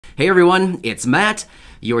Hey everyone, it's Matt,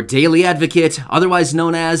 your daily advocate, otherwise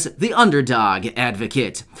known as the underdog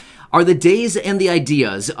advocate. Are the days and the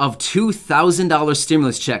ideas of $2,000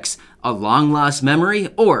 stimulus checks a long-lost memory,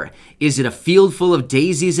 or is it a field full of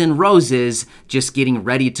daisies and roses just getting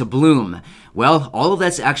ready to bloom? Well, all of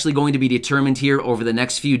that's actually going to be determined here over the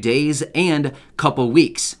next few days and couple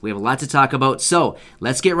weeks. We have a lot to talk about, so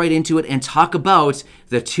let's get right into it and talk about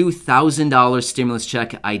the $2,000 stimulus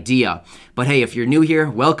check idea. But hey, if you're new here,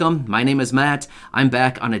 welcome. My name is Matt. I'm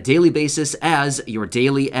back on a daily basis as your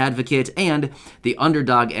daily advocate and the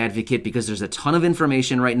underdog advocate because there's a ton of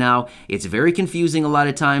information right now. It's very confusing a lot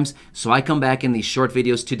of times, so I come back in these short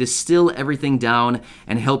videos to distill everything down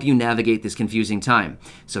and help you navigate this confusing time.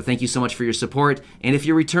 So thank you so much for your support, and if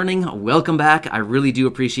you're returning, welcome back. I really do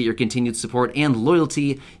appreciate your continued support and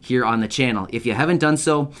loyalty here on the channel. If you haven't done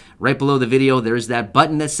so, right below the video, there's that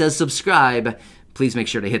button that says subscribe. Please make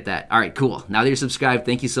sure to hit that. All right, cool. Now that you're subscribed,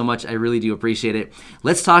 thank you so much. I really do appreciate it.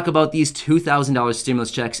 Let's talk about these $2,000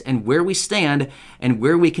 stimulus checks and where we stand and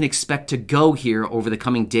where we can expect to go here over the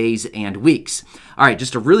coming days and weeks. All right,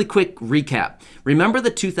 just a really quick recap. Remember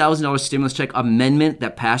the $2,000 stimulus check amendment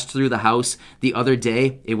that passed through the House the other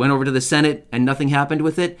day? It went over to the Senate and nothing happened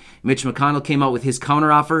with it. Mitch McConnell came out with his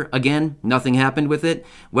counteroffer. Again, nothing happened with it.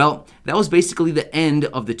 Well, that was basically the end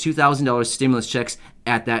of the $2,000 stimulus checks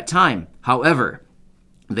at that time. However,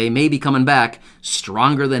 they may be coming back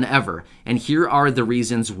stronger than ever, and here are the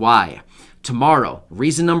reasons why. Tomorrow,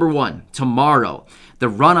 reason number one, tomorrow, the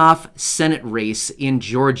runoff Senate race in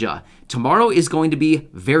Georgia. Tomorrow is going to be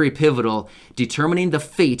very pivotal, determining the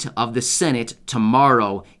fate of the Senate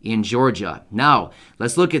tomorrow in Georgia. Now,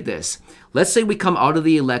 let's look at this. Let's say we come out of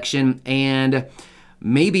the election and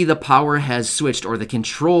maybe the power has switched or the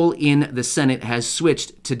control in the Senate has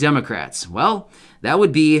switched to Democrats. Well, that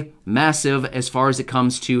would be massive as far as it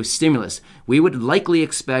comes to stimulus. We would likely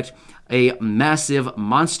expect a massive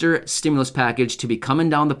monster stimulus package to be coming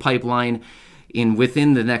down the pipeline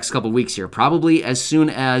within the next couple weeks here, probably as soon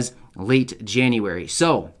as late January.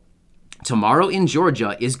 So tomorrow in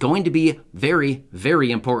Georgia is going to be very,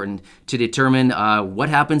 very important to determine what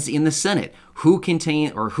happens in the Senate, who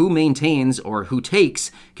maintains or who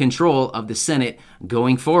takes control of the Senate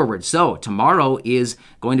going forward. So tomorrow is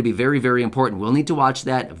going to be very, very important. We'll need to watch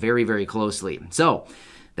that very, very closely. So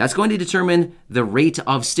that's going to determine the rate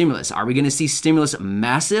of stimulus. Are we going to see stimulus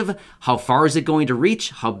massive? How far is it going to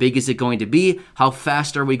reach? How big is it going to be? How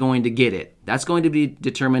fast are we going to get it? That's going to be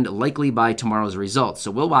determined likely by tomorrow's results.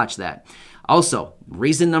 So we'll watch that. Also,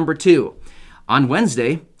 reason number two, on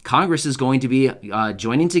Wednesday, Congress is going to be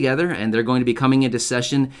joining together and they're going to be coming into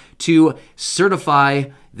session to certify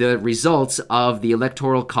the results of the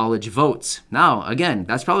Electoral College votes. Now, again,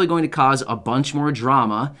 that's probably going to cause a bunch more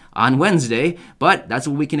drama on Wednesday, but that's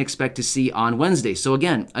what we can expect to see on Wednesday. So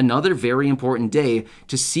again, another very important day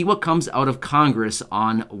to see what comes out of Congress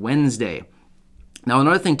on Wednesday. Now,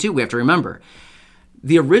 another thing too, we have to remember,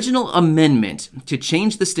 the original amendment to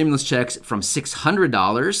change the stimulus checks from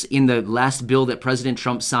 $600 in the last bill that President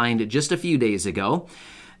Trump signed just a few days ago,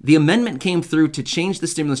 the amendment came through to change the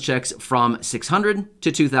stimulus checks from $600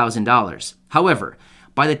 to $2,000. However,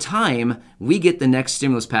 by the time we get the next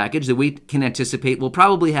stimulus package that we can anticipate will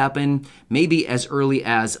probably happen maybe as early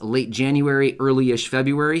as late January, early-ish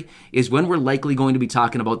February, is when we're likely going to be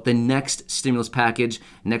talking about the next stimulus package,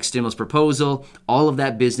 next stimulus proposal. All of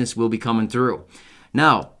that business will be coming through.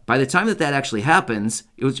 Now, by the time that actually happens,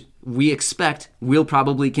 we expect will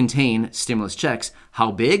probably contain stimulus checks.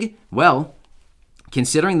 How big? Well,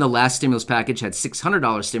 considering the last stimulus package had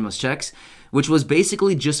 $600 stimulus checks, which was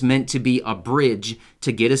basically just meant to be a bridge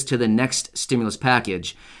to get us to the next stimulus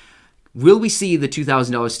package, will we see the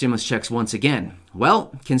 $2,000 stimulus checks once again?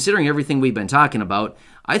 Well, considering everything we've been talking about,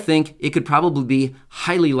 I think it could probably be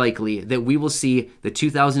highly likely that we will see the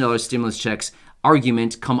 $2,000 stimulus checks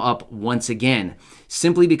argument come up once again,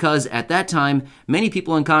 simply because at that time, many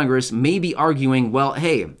people in Congress may be arguing, well,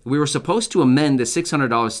 hey, we were supposed to amend the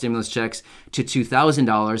 $600 stimulus checks to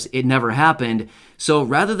 $2,000. It never happened. So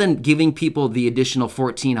rather than giving people the additional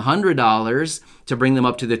 $1,400 to bring them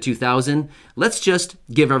up to the $2,000, let's just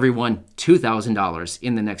give everyone $2,000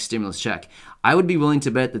 in the next stimulus check. I would be willing to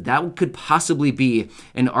bet that that could possibly be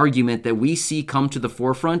an argument that we see come to the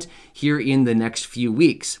forefront here in the next few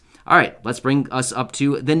weeks. All right, let's bring us up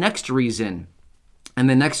to the next reason and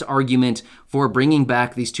the next argument for bringing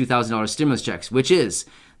back these $2,000 stimulus checks, which is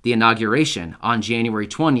the inauguration on January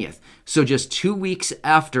 20th. So just 2 weeks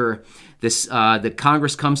after this, the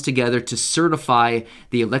Congress comes together to certify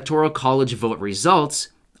the Electoral College vote results,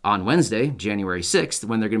 on Wednesday, January 6th,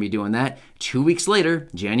 when they're going to be doing that. 2 weeks later,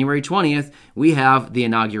 January 20th, we have the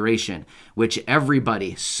inauguration, which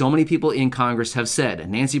everybody, so many people in Congress have said,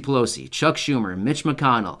 Nancy Pelosi, Chuck Schumer, Mitch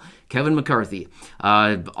McConnell, Kevin McCarthy,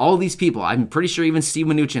 all these people, I'm pretty sure even Steve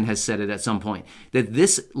Mnuchin has said it at some point, that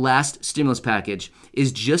this last stimulus package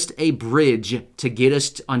is just a bridge to get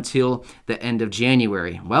us until the end of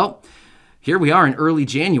January. Well, here we are in early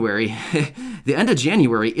January. The end of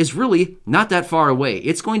January is really not that far away.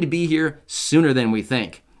 It's going to be here sooner than we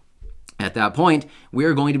think. At that point, we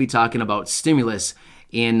are going to be talking about stimulus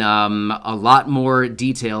in a lot more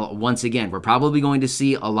detail. Once again, we're probably going to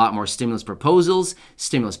see a lot more stimulus proposals,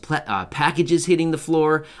 stimulus packages hitting the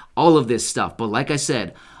floor, all of this stuff. But like I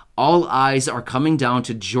said, all eyes are coming down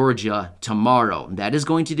to Georgia tomorrow. That is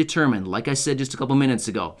going to determine, like I said just a couple minutes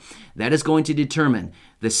ago, that is going to determine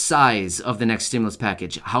the size of the next stimulus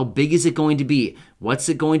package. How big is it going to be? What's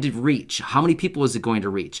it going to reach? How many people is it going to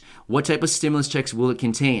reach? What type of stimulus checks will it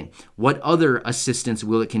contain? What other assistance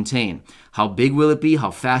will it contain? How big will it be?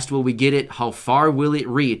 How fast will we get it? How far will it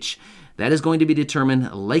reach? That is going to be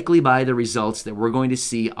determined likely by the results that we're going to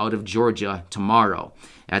see out of Georgia tomorrow.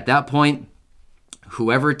 At that point,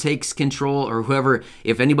 whoever takes control, or whoever,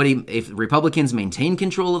 if Republicans maintain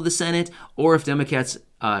control of the Senate, or if Democrats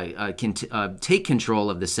can take control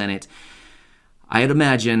of the Senate, I'd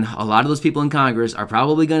imagine a lot of those people in Congress are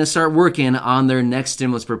probably going to start working on their next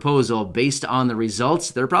stimulus proposal based on the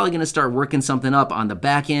results. They're probably going to start working something up on the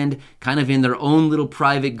back end, kind of in their own little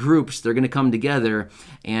private groups. They're going to come together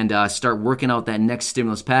and start working out that next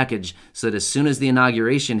stimulus package so that as soon as the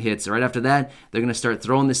inauguration hits, right after that, they're going to start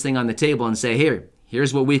throwing this thing on the table and say,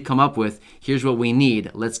 here's what we've come up with. Here's what we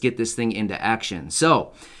need. Let's get this thing into action.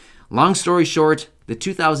 So, long story short, the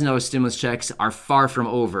 $2,000 stimulus checks are far from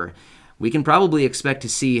over. We can probably expect to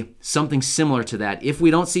see something similar to that. If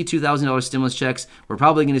we don't see $2,000 stimulus checks, we're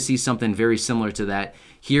probably going to see something very similar to that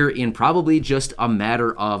here in probably just a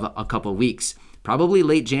matter of a couple weeks. Probably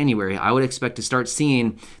late January, I would expect to start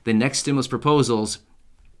seeing the next stimulus proposals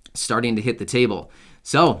starting to hit the table.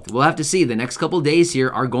 So we'll have to see. The next couple days here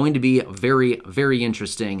are going to be very, very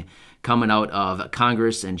interesting coming out of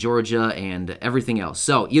Congress and Georgia and everything else.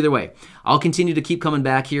 So either way, I'll continue to keep coming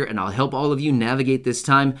back here and I'll help all of you navigate this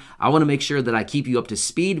time. I want to make sure that I keep you up to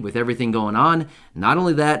speed with everything going on. Not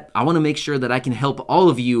only that, I want to make sure that I can help all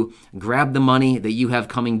of you grab the money that you have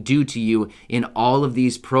coming due to you in all of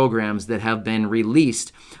these programs that have been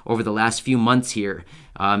released over the last few months here.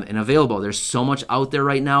 And available. There's so much out there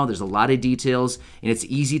right now. There's a lot of details, and it's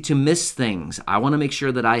easy to miss things. I want to make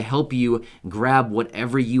sure that I help you grab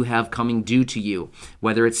whatever you have coming due to you,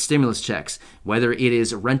 whether it's stimulus checks, whether it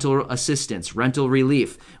is rental assistance, rental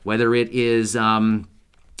relief, whether it is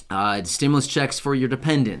stimulus checks for your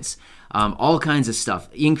dependents, all kinds of stuff,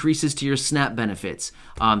 increases to your SNAP benefits.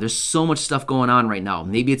 There's so much stuff going on right now.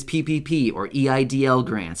 Maybe it's PPP or EIDL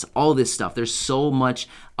grants, all this stuff. There's so much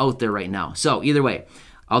out there right now. So either way,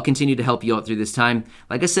 I'll continue to help you out through this time.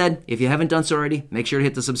 Like I said, if you haven't done so already, make sure to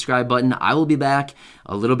hit the subscribe button. I will be back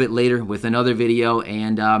a little bit later with another video.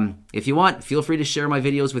 And if you want, feel free to share my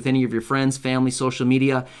videos with any of your friends, family, social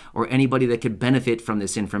media, or anybody that could benefit from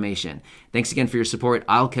this information. Thanks again for your support.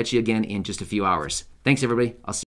 I'll catch you again in just a few hours. Thanks, everybody. I'll see you.